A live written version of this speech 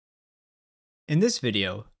In this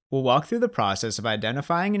video, we'll walk through the process of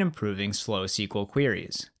identifying and improving slow SQL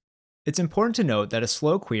queries. It's important to note that a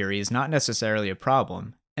slow query is not necessarily a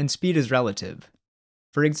problem, and speed is relative.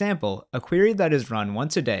 For example, a query that is run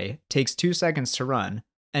once a day, takes 2 seconds to run,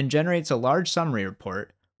 and generates a large summary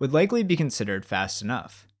report would likely be considered fast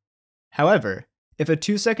enough. However, if a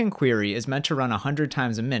 2-second query is meant to run 100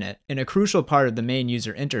 times a minute in a crucial part of the main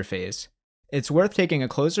user interface, it's worth taking a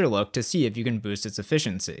closer look to see if you can boost its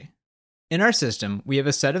efficiency. In our system, we have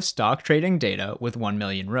a set of stock trading data with 1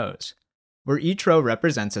 million rows, where each row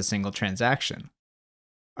represents a single transaction.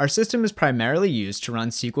 Our system is primarily used to run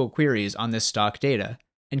SQL queries on this stock data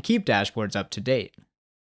and keep dashboards up to date.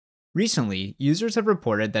 Recently, users have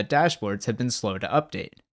reported that dashboards have been slow to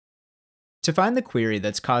update. To find the query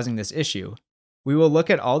that's causing this issue, we will look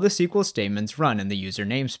at all the SQL statements run in the user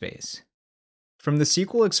namespace. From the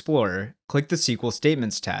SQL Explorer, click the SQL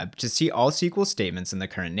Statements tab to see all SQL statements in the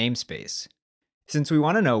current namespace. Since we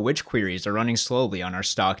want to know which queries are running slowly on our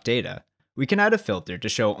stock data, we can add a filter to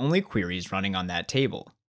show only queries running on that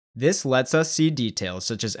table. This lets us see details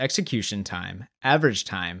such as execution time, average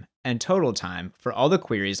time, and total time for all the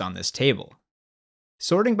queries on this table.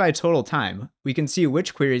 Sorting by total time, we can see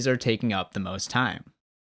which queries are taking up the most time.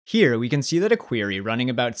 Here, we can see that a query running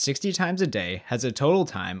about 60 times a day has a total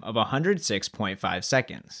time of 106.5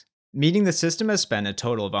 seconds, meaning the system has spent a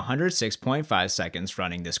total of 106.5 seconds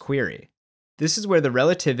running this query. This is where the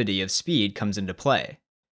relativity of speed comes into play.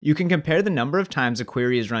 You can compare the number of times a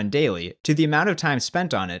query is run daily to the amount of time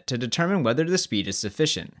spent on it to determine whether the speed is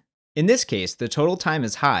sufficient. In this case, the total time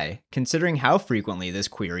is high, considering how frequently this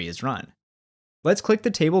query is run. Let's click the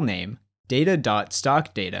table name,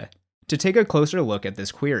 data.stockData, to take a closer look at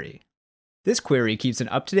this query. This query keeps an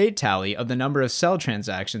up-to-date tally of the number of sell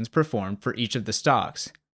transactions performed for each of the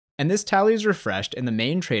stocks, and this tally is refreshed in the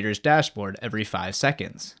main trader's dashboard every 5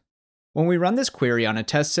 seconds. When we run this query on a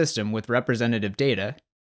test system with representative data,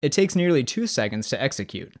 it takes nearly 2 seconds to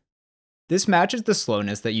execute. This matches the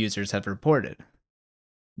slowness that users have reported.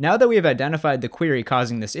 Now that we have identified the query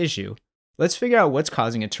causing this issue, let's figure out what's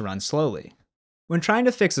causing it to run slowly. When trying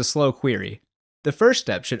to fix a slow query, the first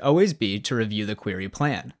step should always be to review the query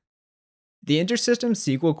plan. The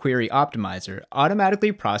InterSystems SQL Query Optimizer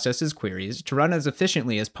automatically processes queries to run as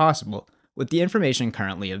efficiently as possible with the information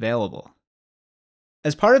currently available.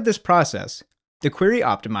 As part of this process, the Query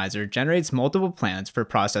Optimizer generates multiple plans for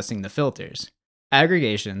processing the filters,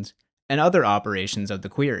 aggregations, and other operations of the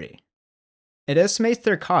query. It estimates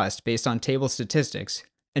their cost based on table statistics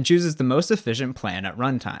and chooses the most efficient plan at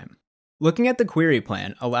runtime. Looking at the query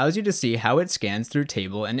plan allows you to see how it scans through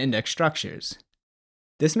table and index structures.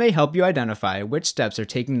 This may help you identify which steps are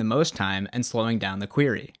taking the most time and slowing down the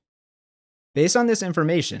query. Based on this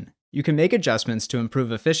information, you can make adjustments to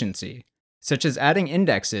improve efficiency, such as adding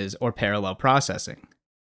indexes or parallel processing.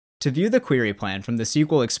 To view the query plan from the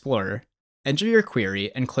SQL Explorer, enter your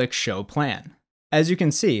query and click Show Plan. As you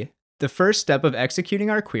can see, the first step of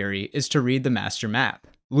executing our query is to read the master map,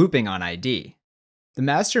 looping on ID. The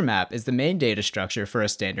master map is the main data structure for a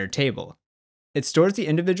standard table. It stores the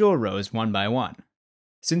individual rows one by one.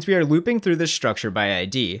 Since we are looping through this structure by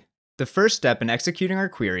ID, the first step in executing our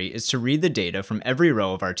query is to read the data from every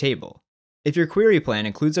row of our table. If your query plan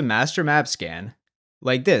includes a master map scan,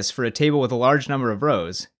 like this for a table with a large number of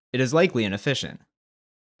rows, it is likely inefficient.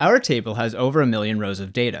 Our table has over 1 million rows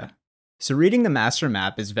of data, so reading the master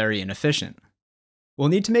map is very inefficient. We'll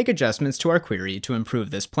need to make adjustments to our query to improve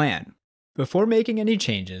this plan. Before making any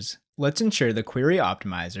changes, let's ensure the Query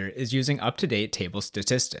Optimizer is using up-to-date table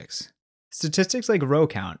statistics. Statistics like row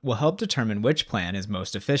count will help determine which plan is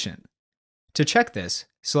most efficient. To check this,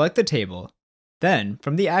 select the table, then,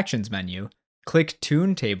 from the Actions menu, click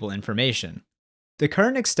Tune Table Information. The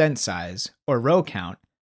current extent size, or row count,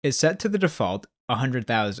 is set to the default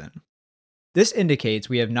 100,000. This indicates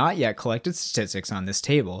we have not yet collected statistics on this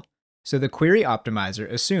table, so the Query Optimizer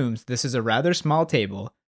assumes this is a rather small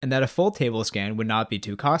table and that a full table scan would not be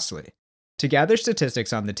too costly. To gather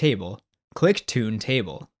statistics on the table, click Tune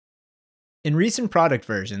Table. In recent product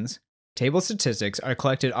versions, table statistics are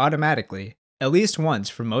collected automatically at least once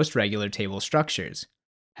for most regular table structures.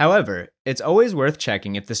 However, it's always worth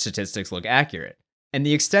checking if the statistics look accurate, and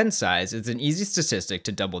the extent size is an easy statistic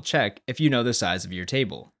to double check if you know the size of your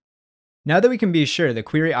table. Now that we can be sure the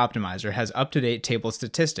Query Optimizer has up-to-date table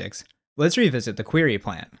statistics, let's revisit the query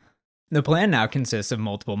plan. The plan now consists of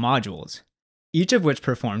multiple modules, each of which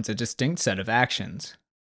performs a distinct set of actions.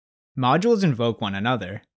 Modules invoke one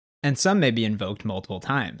another, and some may be invoked multiple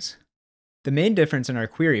times. The main difference in our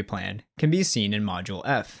query plan can be seen in Module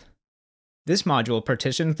F. This module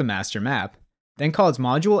partitions the master map, then calls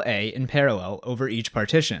Module A in parallel over each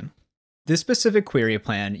partition. This specific query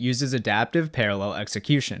plan uses adaptive parallel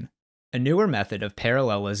execution, a newer method of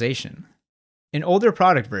parallelization. In older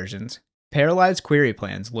product versions, parallelized query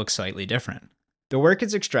plans look slightly different. The work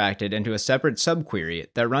is extracted into a separate subquery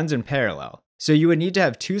that runs in parallel, so you would need to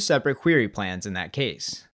have two separate query plans in that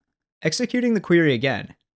case. Executing the query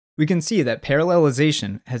again, we can see that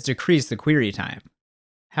parallelization has decreased the query time.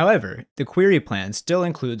 However, the query plan still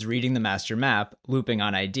includes reading the master map looping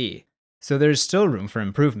on ID, so there is still room for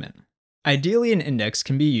improvement. Ideally, an index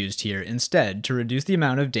can be used here instead to reduce the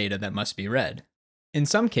amount of data that must be read. In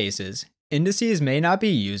some cases, indices may not be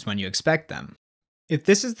used when you expect them. If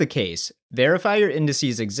this is the case, verify your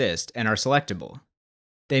indices exist and are selectable.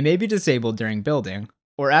 They may be disabled during building,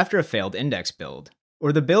 or after a failed index build,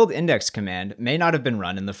 or the build index command may not have been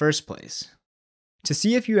run in the first place. To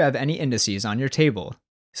see if you have any indices on your table,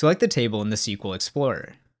 select the table in the SQL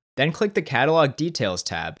Explorer. Then click the Catalog Details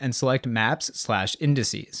tab and select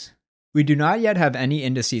Maps/Indices. We do not yet have any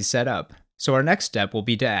indices set up, so our next step will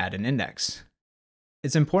be to add an index.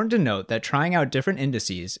 It's important to note that trying out different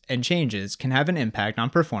indices and changes can have an impact on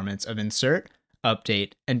performance of insert,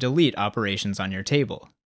 update, and delete operations on your table.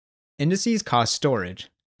 Indices cost storage,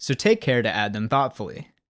 so take care to add them thoughtfully.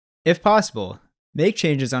 If possible, make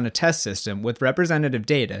changes on a test system with representative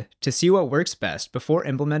data to see what works best before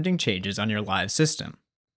implementing changes on your live system.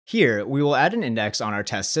 Here, we will add an index on our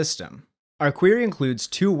test system. Our query includes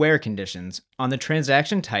two where conditions on the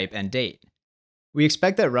transaction type and date. We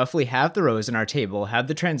expect that roughly half the rows in our table have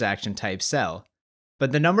the transaction type cell,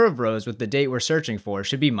 but the number of rows with the date we're searching for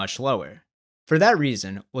should be much lower. For that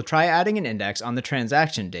reason, we'll try adding an index on the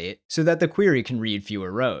transaction date so that the query can read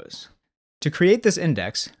fewer rows. To create this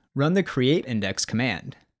index, run the createIndex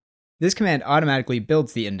command. This command automatically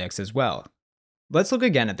builds the index as well. Let's look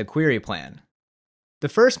again at the query plan. The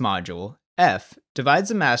first module, F, divides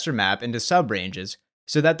the master map into subranges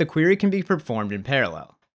so that the query can be performed in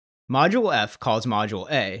parallel. Module F calls Module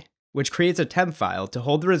A, which creates a temp file to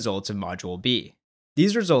hold the results of Module B.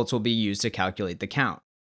 These results will be used to calculate the count.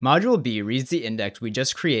 Module B reads the index we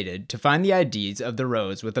just created to find the IDs of the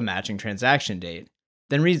rows with a matching transaction date,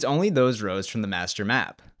 then reads only those rows from the master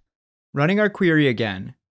map. Running our query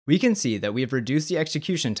again, we can see that we have reduced the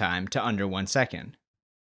execution time to under 1 second.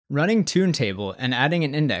 Running TuneTable and adding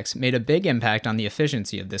an index made a big impact on the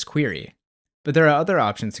efficiency of this query, but there are other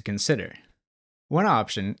options to consider. One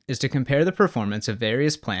option is to compare the performance of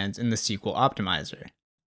various plans in the SQL Optimizer.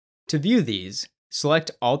 To view these,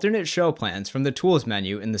 select Alternate Show Plans from the Tools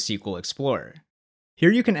menu in the SQL Explorer.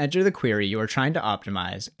 Here you can enter the query you are trying to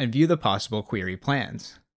optimize and view the possible query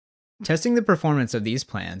plans. Testing the performance of these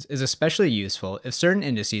plans is especially useful if certain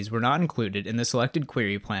indices were not included in the selected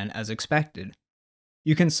query plan as expected.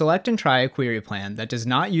 You can select and try a query plan that does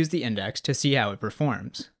not use the index to see how it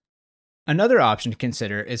performs. Another option to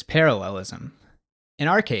consider is parallelism. In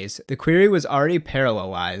our case, the query was already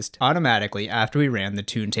parallelized automatically after we ran the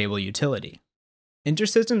TuneTable utility.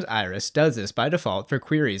 InterSystems Iris does this by default for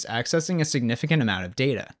queries accessing a significant amount of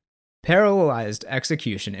data. Parallelized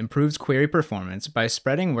execution improves query performance by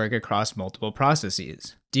spreading work across multiple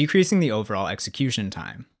processes, decreasing the overall execution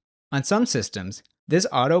time. On some systems, this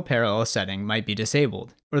auto-parallel setting might be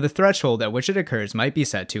disabled, or the threshold at which it occurs might be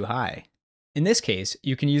set too high. In this case,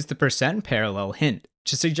 you can use the %parallel hint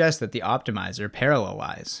to suggest that the optimizer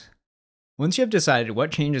parallelize. Once you have decided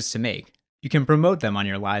what changes to make, you can promote them on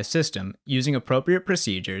your live system using appropriate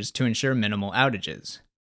procedures to ensure minimal outages.